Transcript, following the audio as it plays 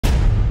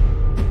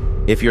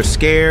If you're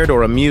scared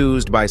or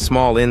amused by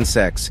small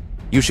insects,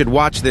 you should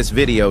watch this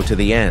video to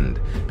the end,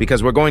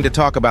 because we're going to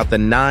talk about the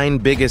 9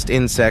 biggest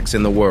insects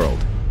in the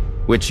world,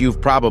 which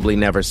you've probably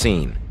never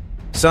seen.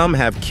 Some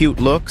have cute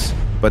looks,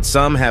 but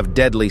some have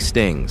deadly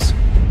stings.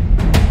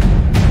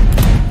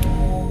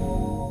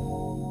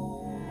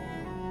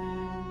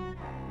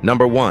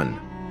 Number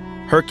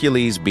 1.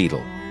 Hercules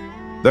beetle.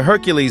 The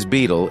Hercules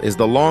beetle is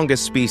the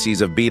longest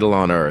species of beetle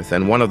on Earth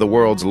and one of the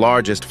world's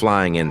largest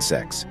flying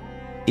insects.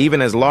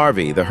 Even as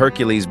larvae, the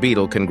Hercules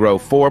beetle can grow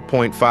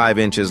 4.5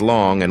 inches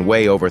long and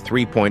weigh over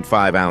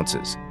 3.5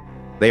 ounces.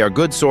 They are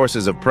good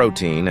sources of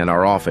protein and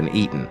are often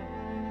eaten.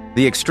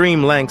 The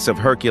extreme lengths of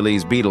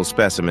Hercules beetle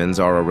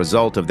specimens are a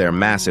result of their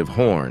massive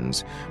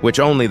horns, which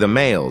only the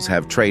males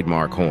have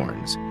trademark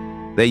horns.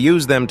 They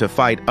use them to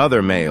fight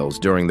other males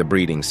during the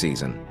breeding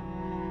season.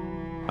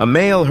 A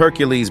male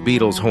Hercules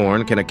beetle's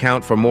horn can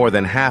account for more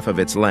than half of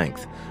its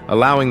length,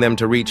 allowing them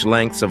to reach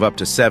lengths of up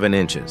to 7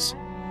 inches.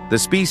 The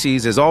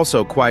species is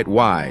also quite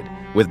wide,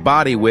 with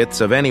body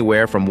widths of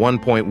anywhere from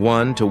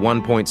 1.1 to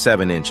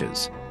 1.7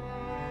 inches.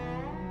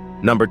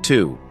 Number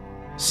 2.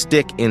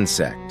 Stick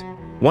insect.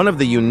 One of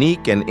the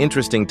unique and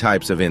interesting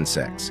types of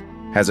insects.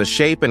 Has a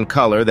shape and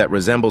color that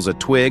resembles a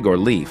twig or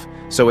leaf,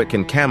 so it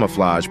can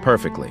camouflage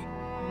perfectly.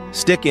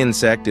 Stick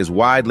insect is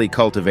widely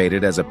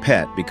cultivated as a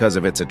pet because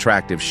of its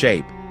attractive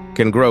shape,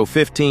 can grow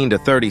 15 to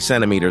 30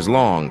 centimeters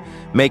long,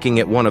 making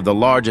it one of the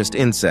largest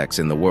insects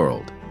in the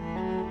world.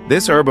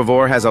 This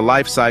herbivore has a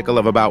life cycle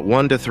of about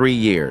 1 to 3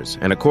 years,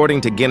 and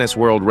according to Guinness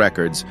World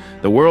Records,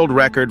 the world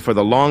record for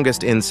the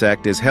longest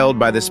insect is held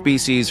by the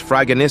species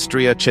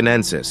Phryganistria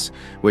chinensis,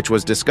 which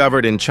was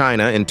discovered in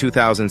China in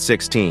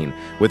 2016,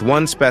 with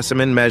one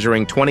specimen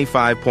measuring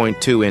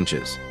 25.2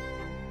 inches.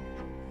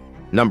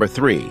 Number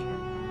 3.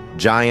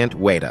 Giant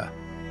weta.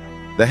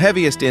 The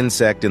heaviest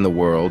insect in the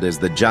world is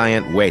the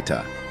giant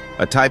weta,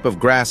 a type of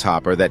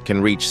grasshopper that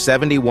can reach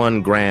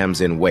 71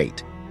 grams in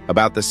weight,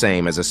 about the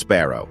same as a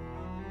sparrow.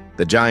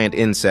 The giant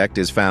insect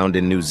is found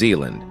in New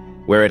Zealand,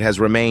 where it has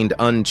remained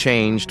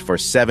unchanged for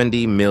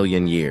 70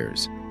 million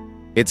years.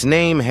 Its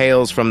name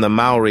hails from the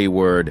Maori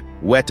word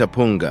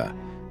wetapunga,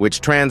 which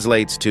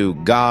translates to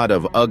God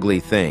of Ugly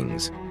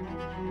Things.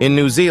 In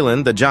New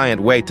Zealand, the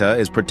giant weta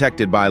is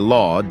protected by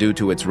law due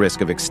to its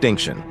risk of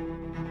extinction.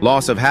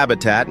 Loss of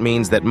habitat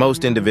means that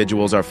most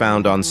individuals are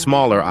found on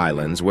smaller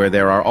islands where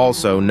there are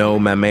also no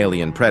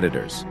mammalian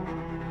predators.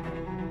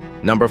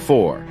 Number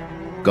 4.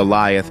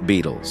 Goliath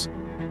beetles.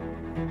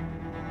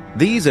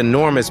 These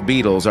enormous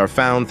beetles are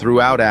found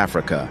throughout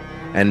Africa,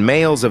 and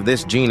males of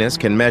this genus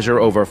can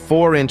measure over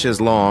 4 inches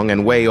long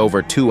and weigh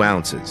over 2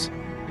 ounces.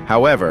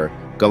 However,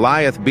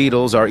 Goliath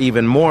beetles are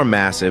even more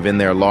massive in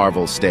their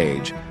larval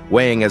stage,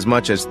 weighing as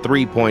much as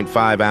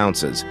 3.5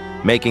 ounces,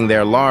 making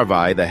their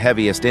larvae the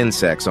heaviest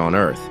insects on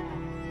Earth.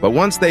 But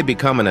once they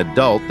become an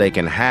adult, they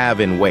can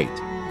halve in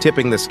weight,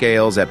 tipping the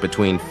scales at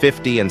between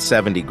 50 and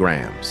 70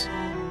 grams.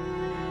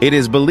 It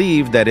is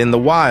believed that in the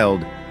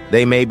wild,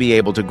 they may be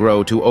able to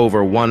grow to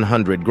over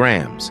 100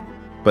 grams,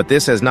 but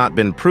this has not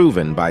been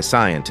proven by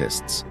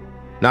scientists.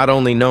 Not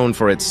only known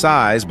for its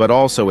size, but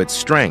also its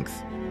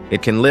strength.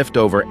 It can lift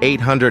over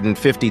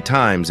 850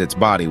 times its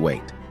body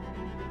weight.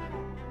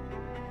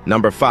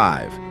 Number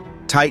 5.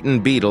 Titan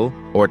beetle,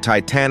 or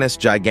Titanus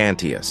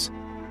giganteus.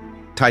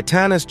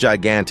 Titanus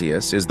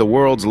giganteus is the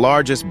world's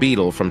largest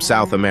beetle from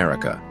South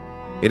America.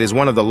 It is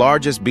one of the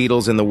largest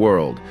beetles in the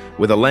world,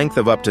 with a length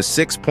of up to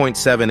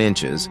 6.7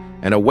 inches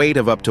and a weight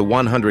of up to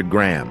 100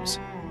 grams.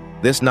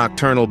 This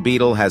nocturnal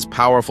beetle has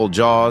powerful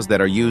jaws that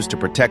are used to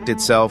protect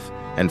itself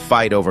and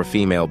fight over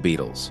female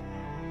beetles.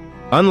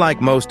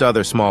 Unlike most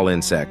other small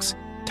insects,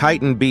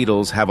 Titan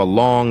beetles have a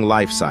long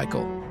life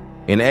cycle.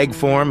 In egg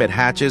form, it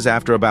hatches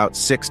after about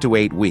 6 to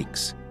 8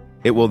 weeks.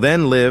 It will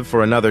then live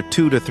for another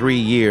 2 to 3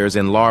 years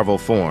in larval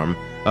form,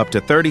 up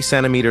to 30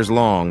 centimeters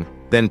long,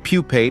 then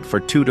pupate for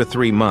 2 to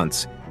 3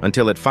 months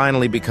until it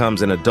finally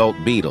becomes an adult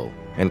beetle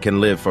and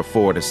can live for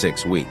 4 to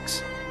 6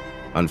 weeks.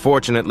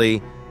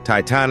 Unfortunately,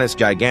 Titanus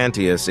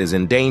giganteus is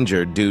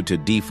endangered due to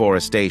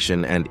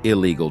deforestation and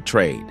illegal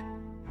trade.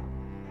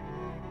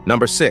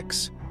 Number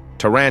 6.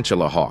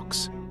 Tarantula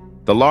hawks.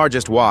 The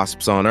largest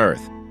wasps on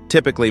Earth,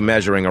 typically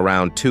measuring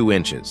around 2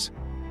 inches.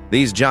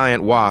 These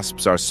giant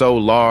wasps are so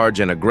large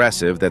and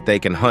aggressive that they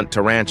can hunt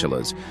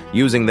tarantulas,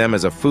 using them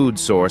as a food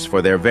source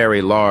for their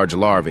very large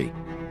larvae.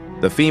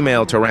 The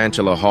female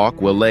tarantula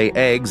hawk will lay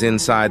eggs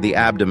inside the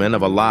abdomen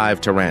of a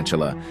live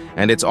tarantula,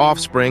 and its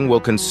offspring will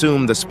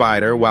consume the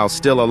spider while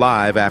still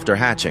alive after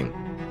hatching.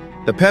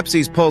 The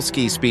Pepsis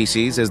polski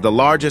species is the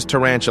largest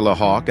tarantula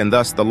hawk and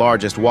thus the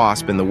largest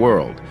wasp in the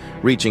world,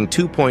 reaching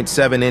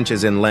 2.7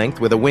 inches in length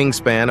with a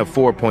wingspan of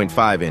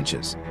 4.5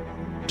 inches.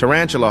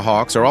 Tarantula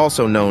hawks are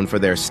also known for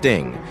their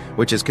sting,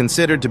 which is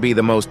considered to be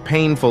the most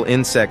painful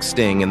insect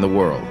sting in the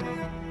world.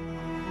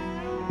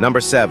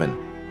 Number 7.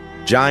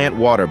 Giant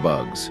water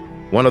bugs,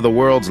 one of the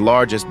world's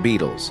largest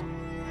beetles.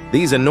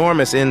 These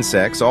enormous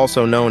insects,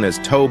 also known as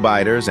toe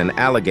biters and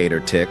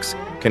alligator ticks,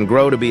 can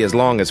grow to be as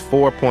long as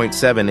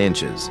 4.7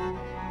 inches.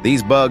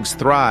 These bugs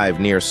thrive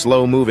near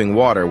slow-moving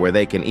water where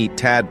they can eat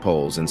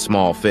tadpoles and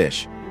small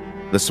fish.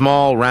 The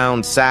small,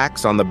 round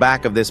sacs on the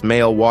back of this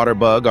male water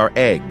bug are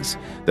eggs.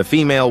 The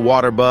female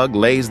water bug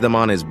lays them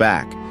on his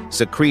back,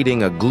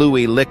 secreting a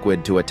gluey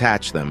liquid to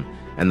attach them,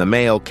 and the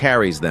male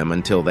carries them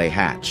until they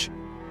hatch.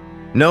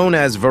 Known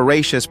as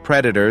voracious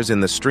predators in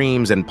the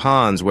streams and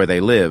ponds where they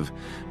live,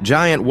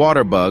 giant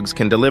water bugs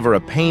can deliver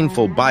a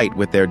painful bite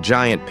with their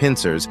giant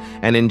pincers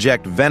and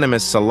inject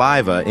venomous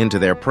saliva into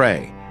their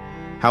prey.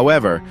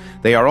 However,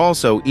 they are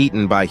also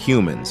eaten by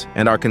humans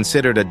and are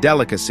considered a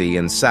delicacy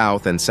in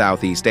South and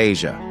Southeast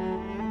Asia.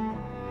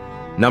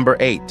 Number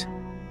 8.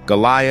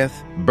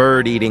 Goliath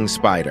bird-eating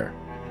spider.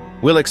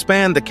 We'll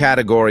expand the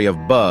category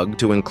of bug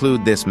to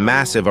include this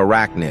massive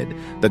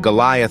arachnid, the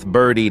Goliath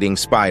bird-eating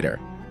spider.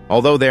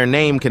 Although their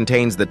name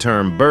contains the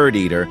term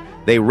bird-eater,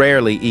 they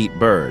rarely eat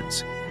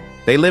birds.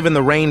 They live in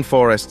the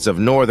rainforests of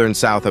northern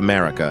South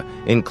America,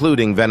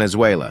 including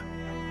Venezuela.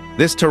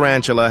 This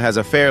tarantula has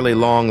a fairly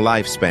long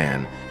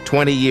lifespan,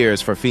 20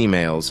 years for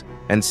females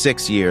and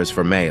 6 years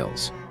for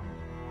males.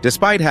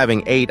 Despite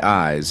having 8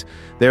 eyes,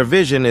 their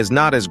vision is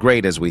not as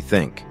great as we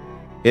think.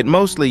 It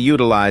mostly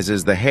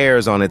utilizes the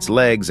hairs on its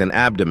legs and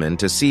abdomen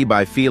to see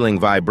by feeling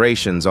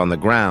vibrations on the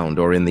ground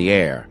or in the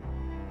air.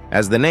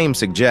 As the name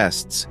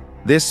suggests,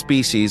 this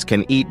species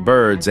can eat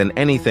birds and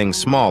anything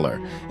smaller,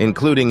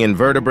 including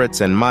invertebrates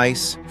and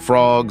mice,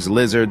 frogs,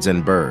 lizards,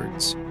 and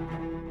birds.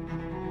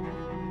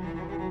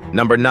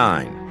 Number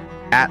 9.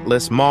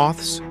 Atlas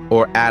moths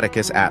or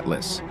Attacus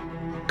atlas.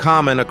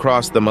 Common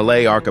across the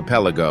Malay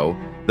archipelago,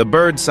 the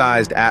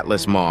bird-sized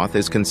Atlas moth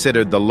is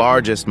considered the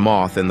largest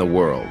moth in the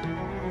world.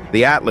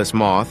 The Atlas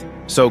moth,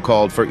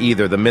 so-called for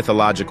either the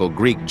mythological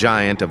Greek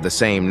giant of the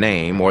same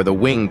name or the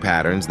wing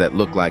patterns that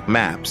look like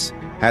maps,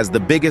 has the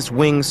biggest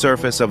wing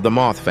surface of the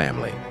moth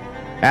family.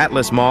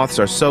 Atlas moths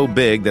are so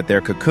big that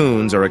their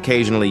cocoons are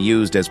occasionally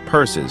used as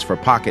purses for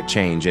pocket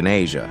change in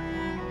Asia.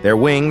 Their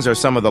wings are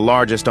some of the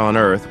largest on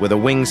Earth, with a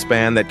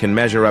wingspan that can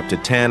measure up to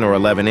 10 or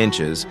 11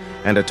 inches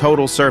and a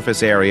total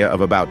surface area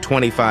of about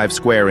 25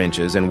 square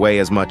inches and weigh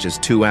as much as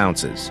 2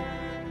 ounces.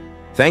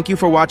 Thank you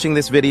for watching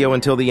this video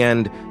until the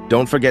end.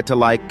 Don't forget to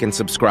like and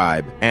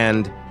subscribe,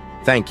 and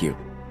thank you.